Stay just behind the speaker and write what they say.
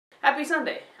Happy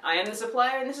Sunday! I am the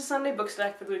supplier, and this is Sunday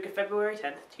Bookstack for the week of February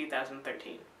 10th,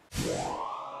 2013.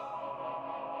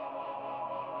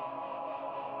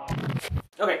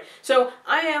 Okay, so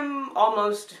I am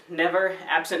almost never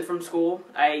absent from school.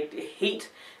 I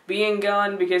hate being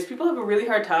gone because people have a really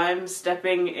hard time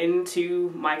stepping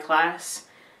into my class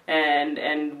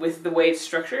and with the way it's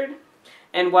structured.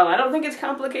 And while I don't think it's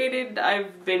complicated,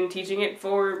 I've been teaching it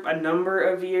for a number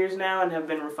of years now and have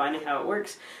been refining how it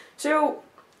works. So,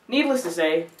 needless to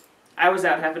say, I was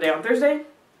out half a day on Thursday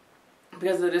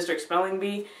because of the district spelling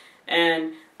bee,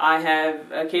 and I have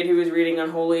a kid who was reading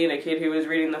Unholy and a kid who was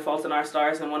reading The Fault in Our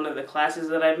Stars in one of the classes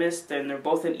that I missed, and they're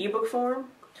both in ebook form.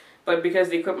 But because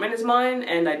the equipment is mine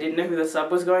and I didn't know who the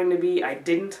sub was going to be, I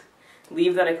didn't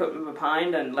leave that equipment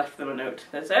behind and left them a note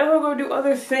that said, "Oh, go do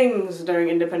other things during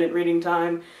independent reading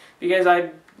time because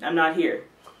I'm not here."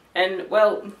 And,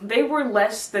 well, they were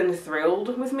less than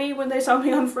thrilled with me when they saw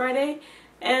me on Friday,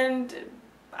 and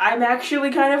I'm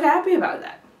actually kind of happy about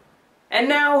that. And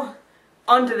now,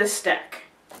 onto the stack.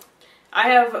 I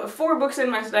have 4 books in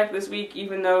my stack this week,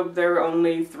 even though there are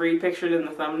only 3 pictured in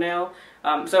the thumbnail,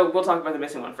 so we'll talk about the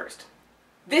missing one first.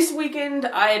 This weekend,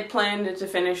 I had planned to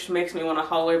finish Makes Me Wanna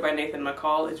Holler by Nathan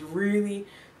McCall. It's really,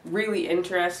 really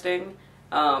interesting,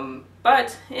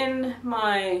 but in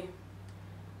my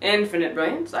infinite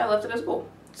brilliance, I left it as full.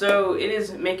 So it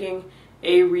is making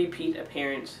a repeat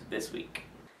appearance this week.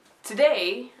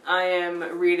 Today, I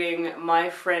am reading My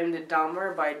Friend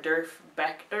Dahmer by Durf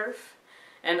Backdurf,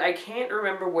 and I can't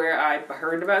remember where I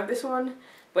heard about this one,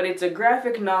 but it's a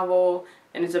graphic novel,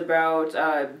 and it's about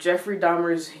Jeffrey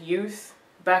Dahmer's youth.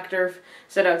 Backdurf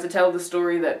set out to tell the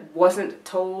story that wasn't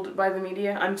told by the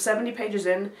media. I'm 70 pages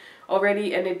in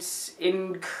already, and it's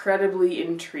incredibly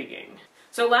intriguing.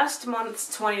 So last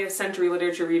month's 20th century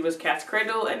literature read was Cat's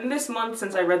Cradle, and this month,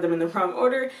 since I read them in the wrong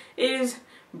order, is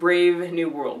Brave New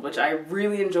World, which I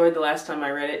really enjoyed the last time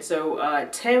I read it. So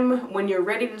Tim, when you're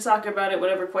ready to talk about it,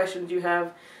 whatever questions you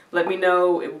have, let me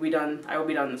know. It will be done. I will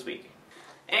be done this week.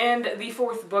 And the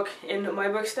 4th book in my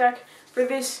book stack for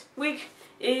this week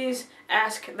is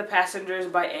Ask the Passengers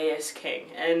by A.S. King.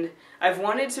 And I've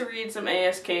wanted to read some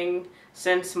A.S. King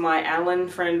since my Alan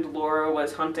friend Laura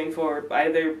was hunting for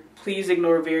either Please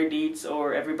Ignore Verdites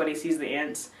or Everybody Sees the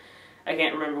Ants. I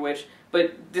can't remember which,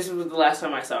 but this was the last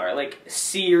time I saw her, like,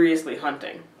 seriously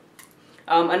hunting.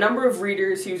 A number of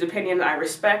readers whose opinion I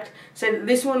respect said that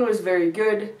this one was very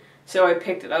good, so I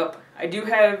picked it up. I do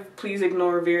have Please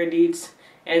Ignore Verdites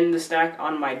in the stack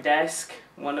on my desk,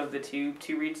 one of the two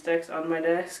read stacks on my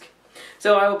desk.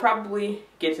 So I will probably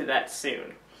get to that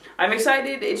soon. I'm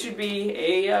excited. It should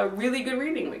be a really good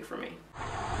reading week for me.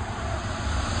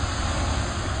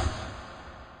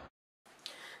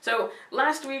 So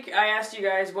last week I asked you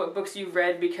guys what books you've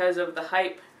read because of the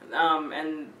hype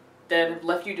and that have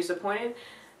left you disappointed,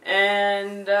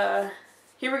 and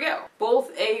here we go.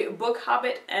 Both A Book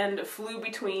Hobbit and Flew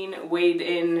Between weighed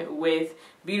in with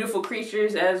Beautiful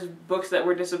Creatures as books that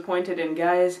were disappointed, and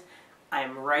guys,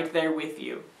 I'm right there with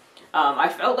you. I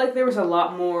felt like there was a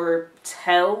lot more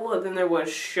tell than there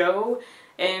was show,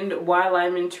 and while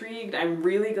I'm intrigued, I'm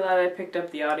really glad I picked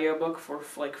up the audiobook for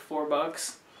like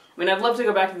 $4. I mean, I'd love to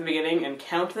go back to the beginning and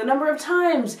count the number of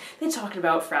times they talked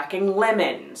about fracking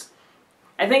lemons.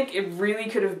 I think it really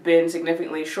could have been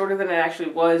significantly shorter than it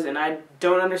actually was, and I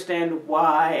don't understand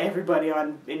why everybody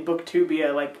in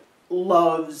Booktubia, like,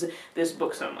 loves this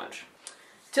book so much.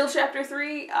 Till chapter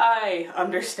 3, I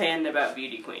understand about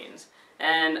beauty queens.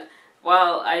 And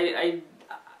while I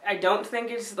don't think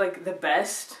it's, like, the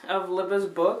best of Libba's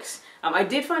books, I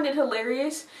did find it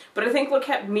hilarious, but I think what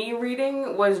kept me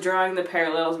reading was drawing the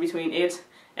parallels between it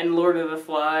and Lord of the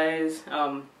Flies.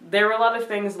 There were a lot of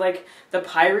things like the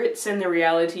pirates and the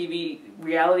reality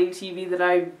TV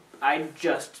that I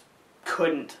just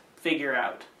couldn't figure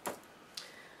out.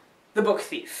 The Book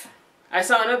Thief. I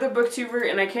saw another booktuber,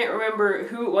 and I can't remember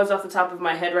who it was off the top of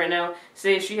my head right now,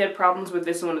 say she had problems with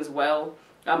this one as well.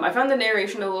 I found the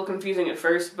narration a little confusing at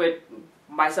first, but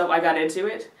I got into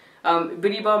it.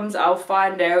 Biddy bums, I'll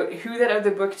find out who that other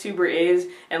booktuber is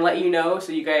and let you know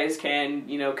so you guys can,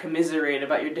 commiserate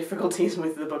about your difficulties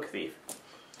with The Book Thief.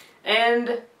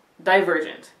 And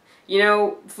Divergent.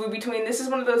 Flew Between, this is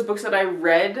one of those books that I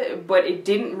read, but it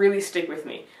didn't really stick with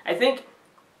me. I think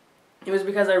it was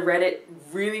because I read it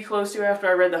really close to after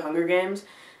I read The Hunger Games,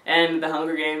 and The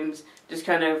Hunger Games just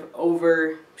kind of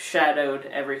overshadowed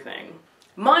everything.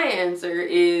 My answer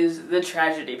is The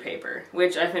Tragedy Paper,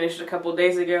 which I finished a couple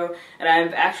days ago, and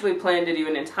I've actually planned to do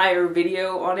an entire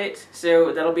video on it,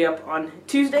 so that'll be up on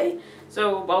Tuesday,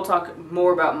 so I'll talk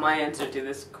more about my answer to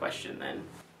this question then.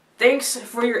 Thanks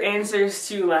for your answers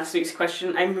to last week's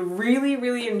question. I'm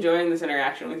really enjoying this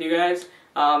interaction with you guys.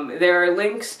 There are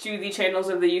links to the channels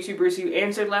of the YouTubers who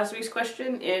answered last week's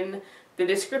question in the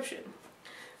description.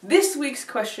 This week's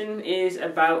question is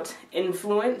about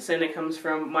influence, and it comes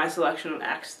from my selection of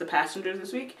Ask the Passengers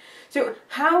this week. So,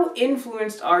 how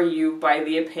influenced are you by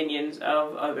the opinions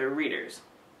of other readers?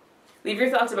 Leave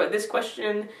your thoughts about this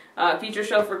question, feature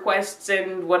shelf requests,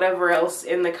 and whatever else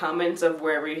in the comments of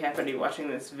wherever you happen to be watching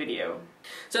this video.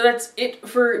 So that's it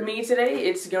for me today.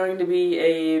 It's going to be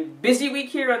a busy week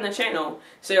here on the channel,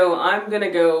 so I'm gonna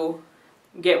go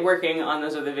get working on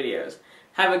those other videos.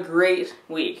 Have a great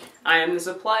week. I am the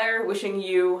Supplier, wishing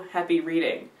you happy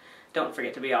reading. Don't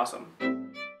forget to be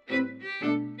awesome.